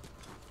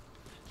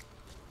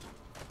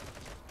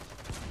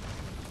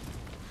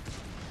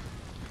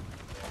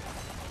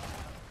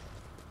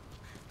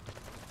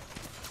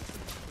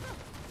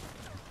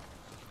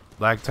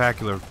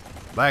 Lagtacular.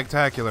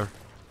 Lagtacular.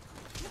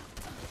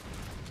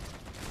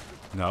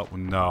 No,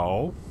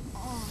 no.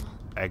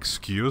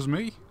 Excuse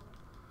me?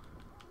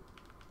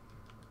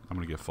 I'm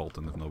gonna get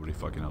Fulton if nobody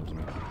fucking helps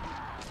me.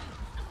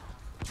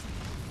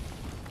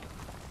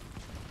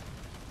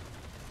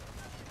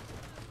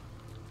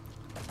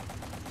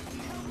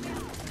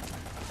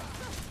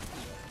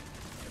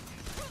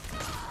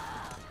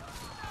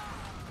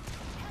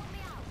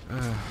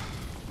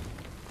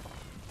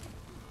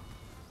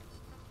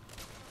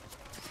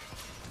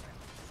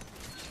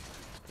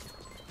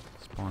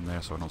 Spawn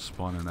there so I don't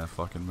spawn in that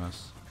fucking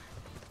mess.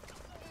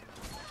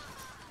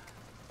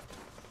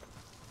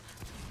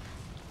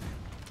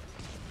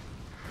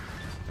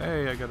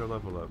 Hey, I got a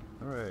level up.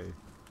 Hooray.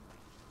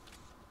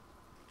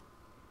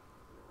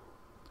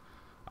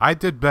 I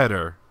did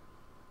better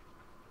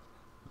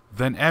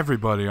than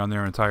everybody on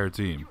their entire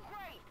team.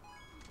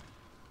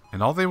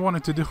 And all they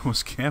wanted to do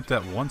was camp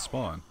that one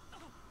spawn.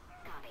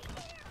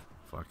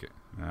 Fuck it.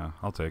 Yeah,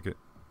 I'll take it.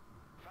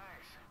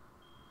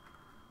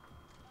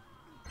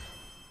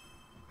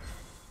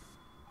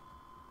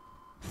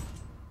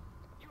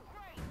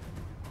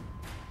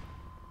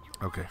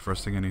 Okay,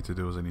 first thing I need to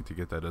do is I need to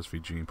get that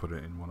SVG and put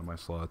it in one of my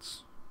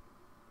slots.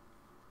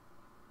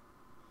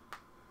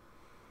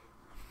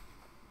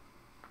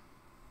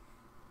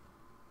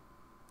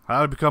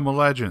 How to become a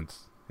legend.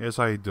 Here's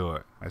how you do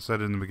it. I said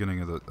it in the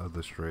beginning of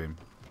the stream.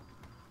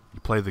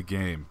 You play the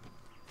game.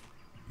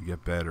 You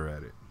get better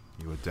at it.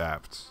 You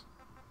adapt.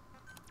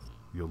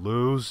 You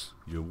lose.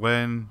 You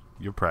win.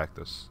 You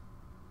practice.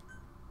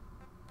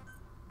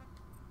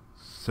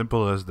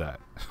 Simple as that.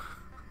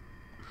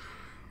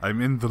 I'm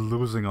in the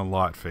losing a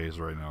lot phase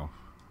right now.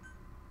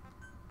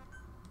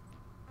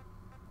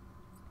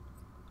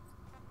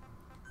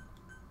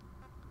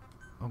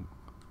 Oh,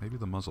 maybe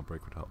the muzzle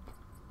brake would help.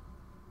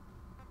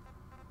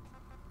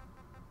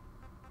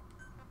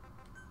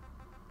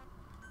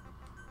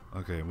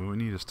 Okay, what we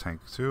need is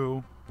tank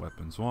 2,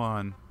 weapons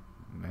 1,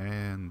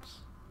 and...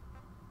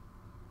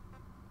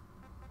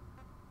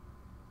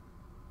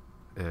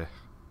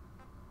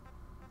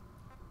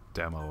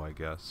 demo, I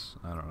guess.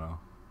 I don't know.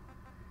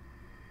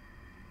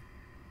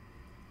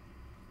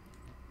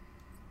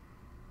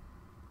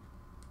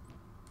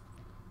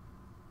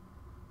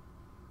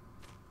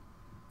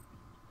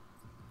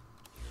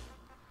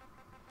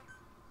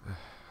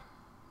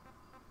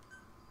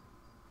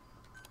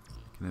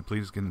 Can it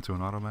please get into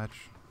an auto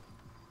match?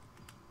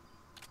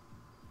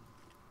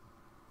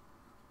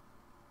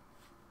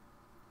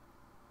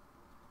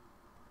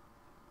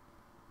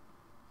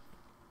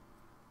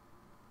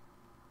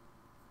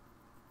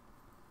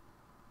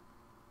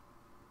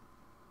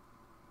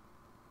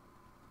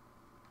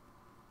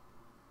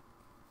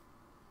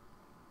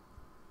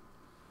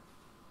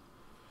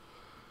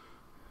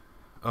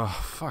 Oh,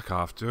 fuck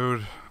off,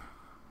 dude.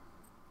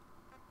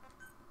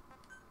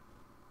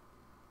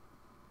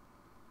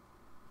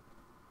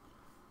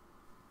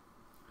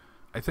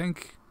 I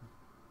think...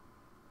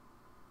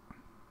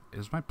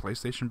 Is my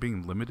PlayStation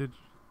being limited?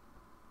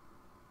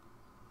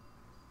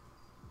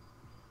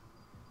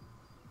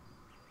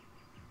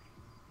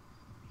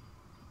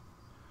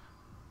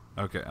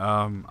 Okay,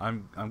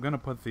 I'm gonna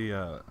put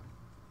the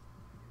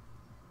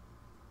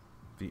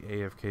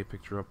AFK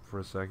picture up for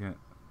a second,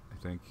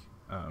 I think.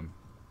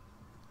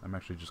 I'm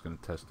actually just gonna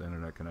test the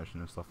internet connection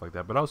and stuff like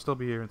that, but I'll still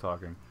be here and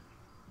talking.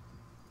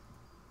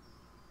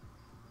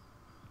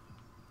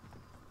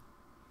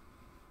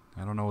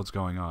 I don't know what's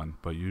going on,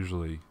 but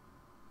usually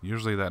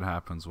that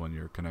happens when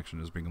your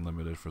connection is being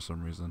limited for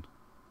some reason.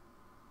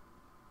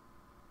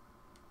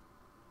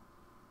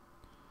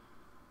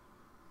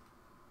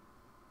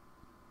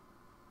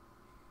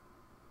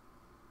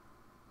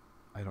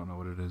 I don't know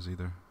what it is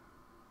either.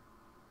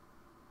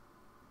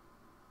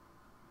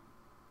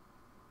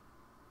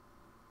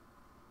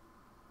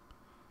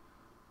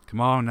 Come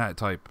on, that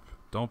type.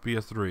 Don't be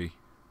a 3.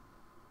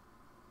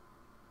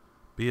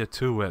 Be a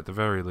 2 at the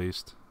very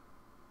least.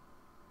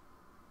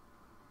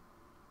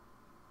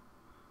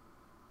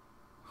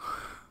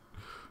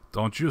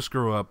 Don't you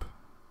screw up.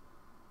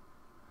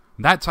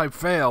 That type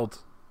failed.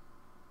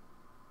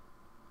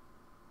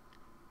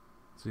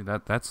 See,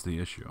 that's the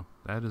issue.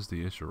 That is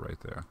the issue right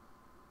there.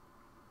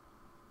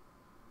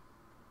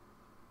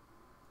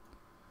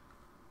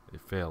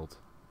 It failed.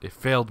 It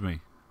failed me.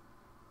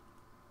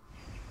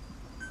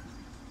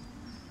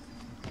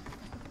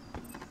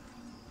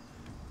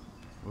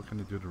 What can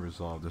I do to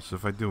resolve this?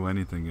 If I do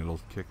anything, it'll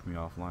kick me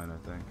offline, I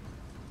think.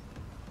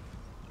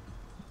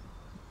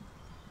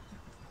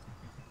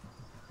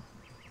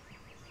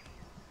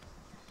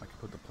 I can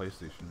put the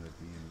PlayStation at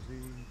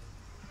DMZ.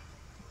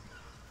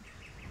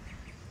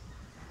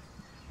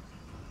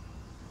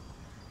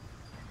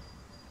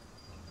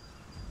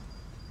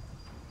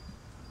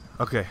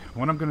 Okay,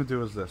 what I'm going to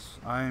do is this.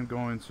 I am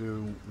going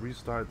to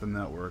restart the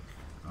network.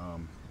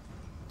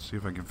 See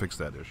if I can fix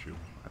that issue.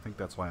 I think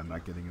that's why I'm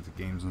not getting into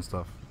games and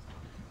stuff.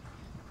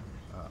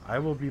 I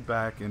will be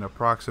back in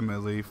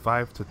approximately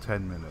 5 to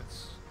 10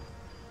 minutes.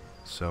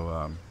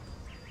 So,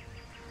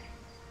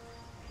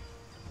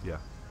 yeah,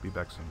 be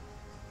back soon.